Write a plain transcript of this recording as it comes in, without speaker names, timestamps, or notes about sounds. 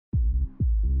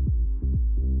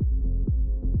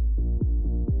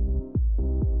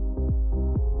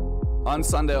On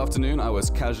Sunday afternoon, I was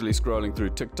casually scrolling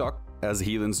through TikTok, as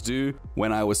heathens do,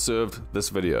 when I was served this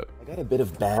video. I got a bit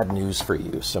of bad news for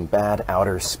you, some bad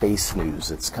outer space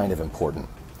news. It's kind of important.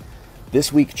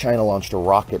 This week, China launched a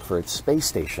rocket for its space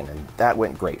station, and that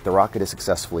went great. The rocket is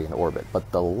successfully in orbit, but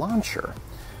the launcher,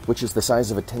 which is the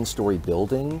size of a 10-story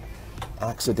building,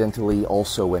 accidentally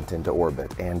also went into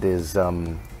orbit and is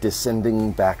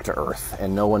descending back to Earth,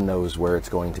 and no one knows where it's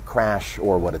going to crash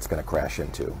or what it's going to crash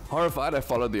into. Horrified, I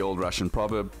followed the old Russian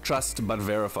proverb, trust but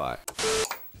verify.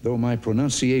 Though my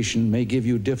pronunciation may give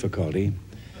you difficulty,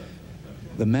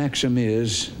 the maxim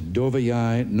is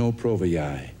doverjai no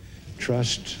proverjai,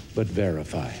 trust but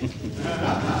verify.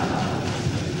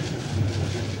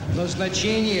 На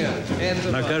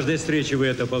каждой встрече вы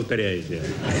это повторяете.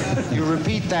 You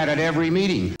repeat that at every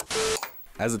meeting.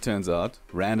 As it turns out,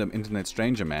 random internet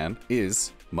stranger man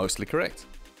is mostly correct.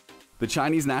 The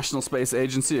Chinese National Space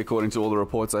Agency, according to all the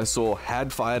reports I saw,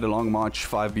 had fired a Long March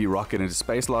 5B rocket into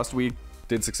space last week,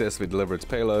 did successfully deliver its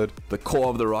payload. The core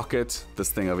of the rocket,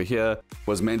 this thing over here,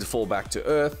 was meant to fall back to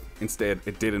Earth. Instead,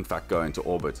 it did in fact go into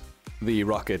orbit. The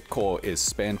rocket core is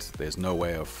spent. There's no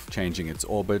way of changing its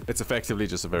orbit. It's effectively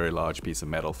just a very large piece of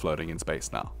metal floating in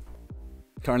space now.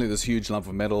 Currently, this huge lump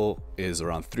of metal is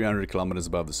around 300 kilometers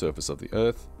above the surface of the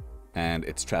Earth, and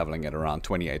it's traveling at around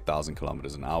 28,000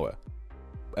 kilometers an hour.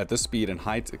 At this speed and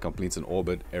height, it completes an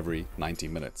orbit every 90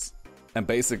 minutes. And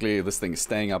basically, this thing is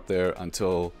staying up there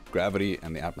until gravity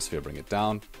and the atmosphere bring it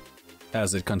down.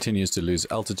 As it continues to lose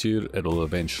altitude, it'll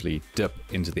eventually dip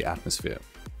into the atmosphere,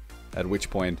 at which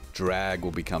point drag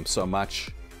will become so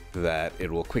much that it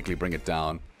will quickly bring it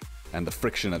down, and the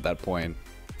friction at that point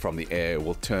from the air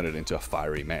will turn it into a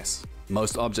fiery mess.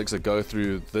 Most objects that go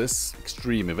through this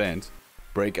extreme event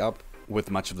break up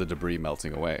with much of the debris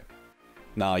melting away.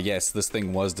 Now, yes, this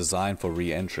thing was designed for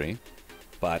re-entry,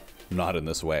 but not in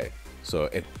this way. So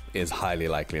it is highly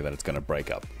likely that it's going to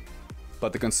break up.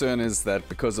 But the concern is that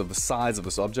because of the size of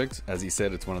this object, as he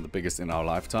said, it's one of the biggest in our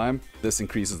lifetime, this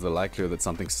increases the likelihood that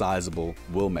something sizable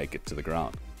will make it to the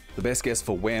ground. The best guess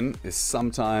for when is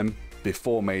sometime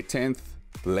before May 10th.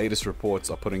 The latest reports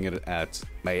are putting it at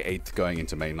May 8th going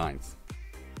into May 9th.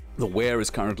 The where is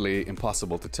currently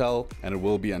impossible to tell, and it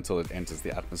will be until it enters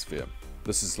the atmosphere.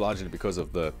 This is largely because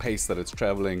of the pace that it's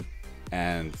traveling,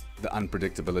 and the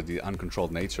unpredictability, the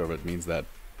uncontrolled nature of it means that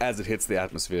as it hits the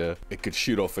atmosphere, it could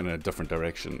shoot off in a different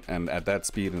direction. And at that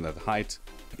speed and that height,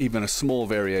 even a small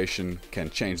variation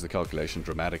can change the calculation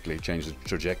dramatically, change the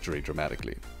trajectory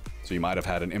dramatically. So you might have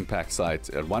had an impact site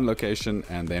at one location,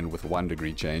 and then with 1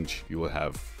 degree change, you will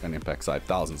have an impact site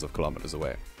thousands of kilometers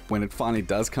away. When it finally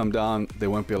does come down,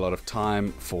 there won't be a lot of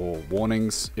time for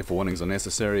warnings, if warnings are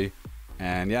necessary.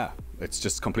 And yeah, it's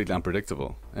just completely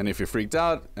unpredictable. And if you're freaked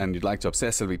out and you'd like to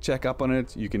obsessively check up on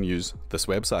it, you can use this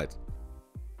website.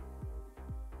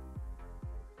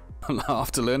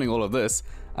 After learning all of this,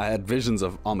 I had visions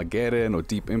of Armageddon or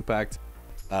Deep Impact,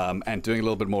 and doing a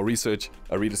little bit more research,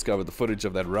 I rediscovered the footage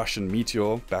of that Russian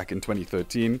meteor back in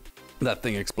 2013. That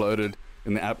thing exploded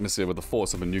in the atmosphere with the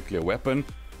force of a nuclear weapon,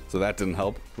 so that didn't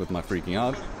help with my freaking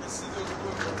out.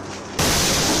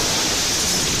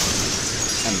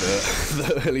 And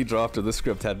the early draft of the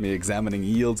script had me examining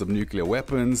yields of nuclear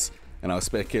weapons, and I was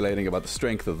speculating about the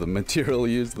strength of the material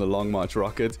used in the Long March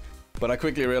rocket. But I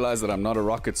quickly realized that I'm not a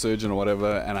rocket surgeon or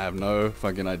whatever, and I have no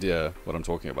fucking idea what I'm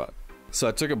talking about. So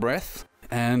I took a breath,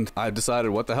 and I decided,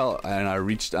 what the hell? And I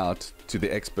reached out to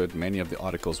the expert many of the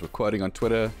articles were quoting on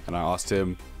Twitter, and I asked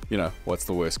him, you know, what's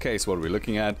the worst case? What are we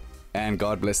looking at? And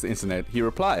God bless the internet, he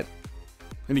replied.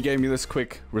 And he gave me this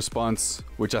quick response,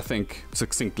 which I think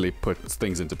succinctly puts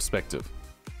things into perspective.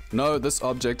 No, this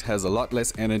object has a lot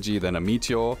less energy than a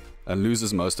meteor and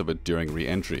loses most of it during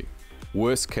re-entry.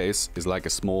 Worst case is like a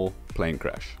small plane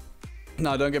crash.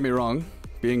 Now, don't get me wrong,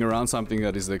 being around something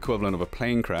that is the equivalent of a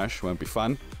plane crash won't be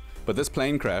fun, but this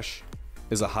plane crash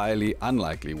is a highly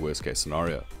unlikely worst case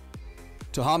scenario.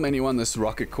 To harm anyone, this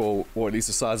rocket core, or at least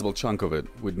a sizable chunk of it,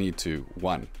 would need to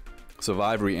 1.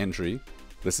 Survive re-entry.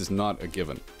 This is not a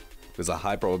given. There's a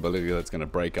high probability that it's going to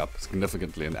break up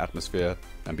significantly in the atmosphere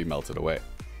and be melted away.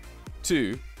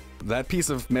 2, that piece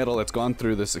of metal that's gone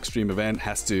through this extreme event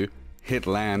has to hit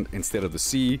land instead of the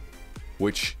sea,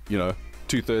 which, you know,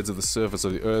 2/3 of the surface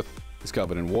of the Earth is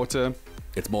covered in water.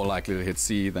 It's more likely to hit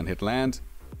sea than hit land.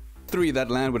 3, that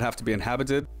land would have to be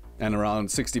inhabited, and around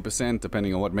 60%,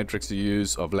 depending on what metrics you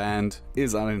use, of land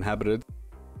is uninhabited.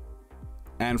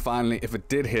 And finally, if it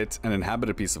did hit an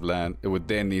inhabited piece of land, it would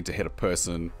then need to hit a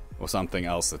person or something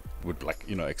else that would, like,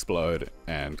 you know, explode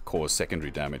and cause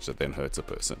secondary damage that then hurts a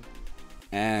person.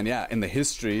 And yeah, in the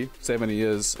history, 70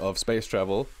 years of space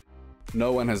travel,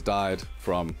 no one has died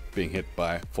from being hit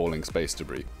by falling space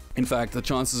debris. In fact, the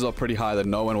chances are pretty high that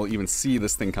no one will even see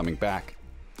this thing coming back,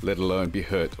 let alone be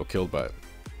hurt or killed by it.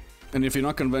 And if you're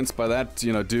not convinced by that,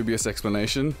 dubious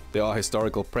explanation, there are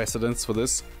historical precedents for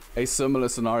this. A similar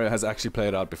scenario has actually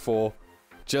played out before.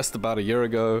 Just about a year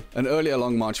ago, an earlier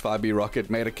Long March 5B rocket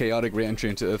made a chaotic re-entry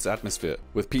into Earth's atmosphere,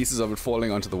 with pieces of it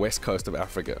falling onto the west coast of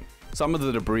Africa. Some of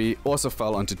the debris also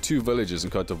fell onto 2 villages in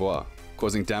Cote d'Ivoire,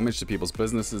 causing damage to people's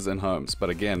businesses and homes, but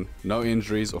again, no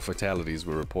injuries or fatalities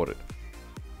were reported.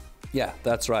 Yeah,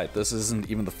 that's right, this isn't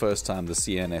even the first time the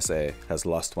CNSA has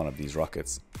lost one of these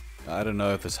rockets. I don't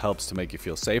know if this helps to make you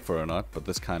feel safer or not, but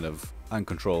this kind of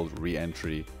uncontrolled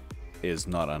re-entry is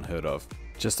not unheard of.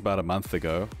 Just about a month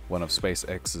ago, one of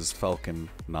SpaceX's Falcon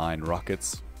 9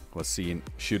 rockets was seen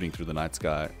shooting through the night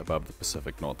sky above the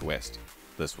Pacific Northwest.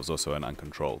 This was also an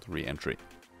uncontrolled re-entry.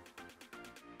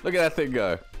 Look at that thing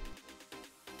go!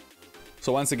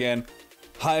 So once again,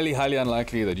 highly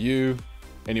unlikely that you,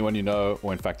 anyone you know,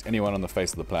 or in fact anyone on the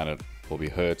face of the planet will be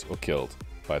hurt or killed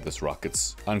by this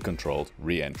rocket's uncontrolled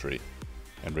re-entry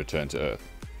and return to Earth.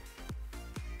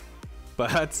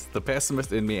 But the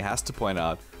pessimist in me has to point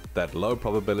out that low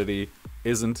probability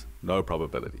isn't no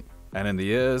probability. And in the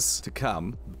years to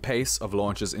come, the pace of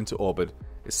launches into orbit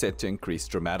is set to increase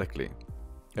dramatically.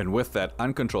 And with that,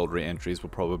 uncontrolled re-entries will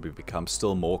probably become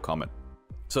still more common.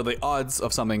 So the odds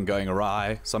of something going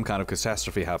awry, some kind of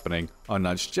catastrophe happening, are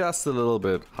nudged just a little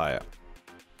bit higher.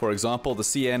 For example, the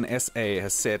CNSA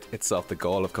has set itself the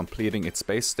goal of completing its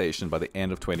space station by the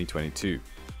end of 2022.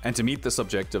 And to meet this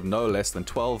objective, no less than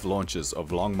 12 launches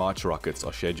of Long March rockets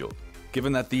are scheduled.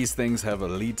 Given that these things have a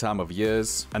lead time of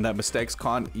years, and that mistakes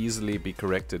can't easily be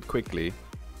corrected quickly,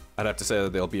 I'd have to say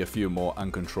that there'll be a few more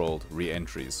uncontrolled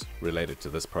re-entries related to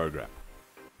this program.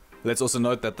 Let's also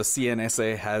note that the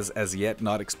CNSA has as yet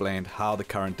not explained how the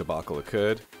current debacle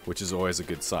occurred, which is always a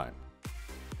good sign.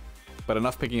 But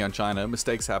enough picking on China,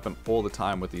 mistakes happen all the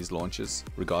time with these launches,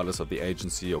 regardless of the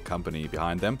agency or company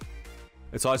behind them.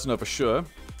 It's hard to know for sure,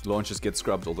 launches get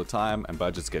scrubbed all the time and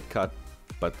budgets get cut,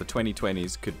 but the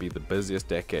 2020s could be the busiest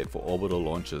decade for orbital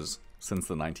launches since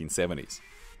the 1970s.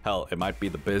 Hell, it might be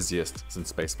the busiest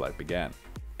since spaceflight began.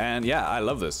 And yeah, I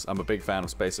love this. I'm a big fan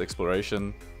of space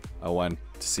exploration. I want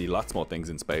to see lots more things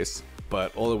in space,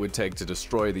 but all it would take to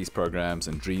destroy these programs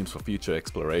and dreams for future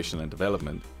exploration and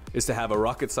development is to have a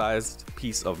rocket-sized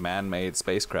piece of man-made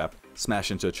spacecraft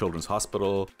smash into a children's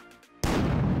hospital,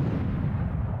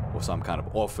 or some kind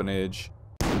of orphanage,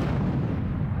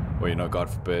 or God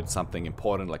forbid, something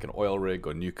important like an oil rig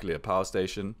or nuclear power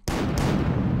station,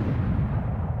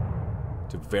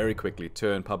 to very quickly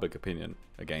turn public opinion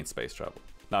against space travel.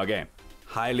 Now again,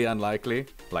 highly unlikely,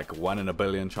 like 1 in a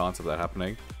billion chance of that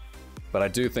happening, but I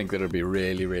do think that it would be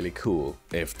really cool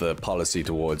if the policy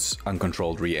towards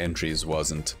uncontrolled re-entries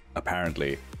wasn't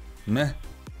apparently meh.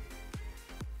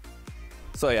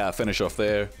 So yeah, finish off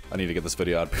there. I need to get this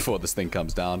video out before this thing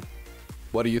comes down.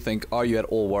 What do you think? Are you at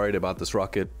all worried about this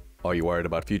rocket? Are you worried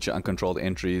about future uncontrolled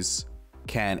entries?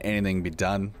 Can anything be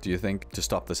done, do you think, to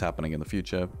stop this happening in the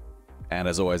future? And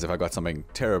as always, if I got something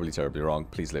terribly wrong,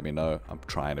 please let me know. I'm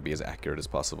trying to be as accurate as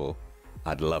possible.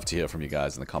 I'd love to hear from you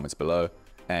guys in the comments below.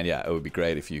 And yeah, it would be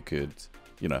great if you could,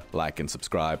 like and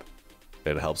subscribe.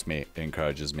 It helps me, it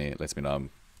encourages me, it lets me know I'm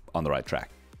on the right track.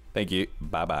 Thank you.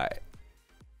 Bye-bye.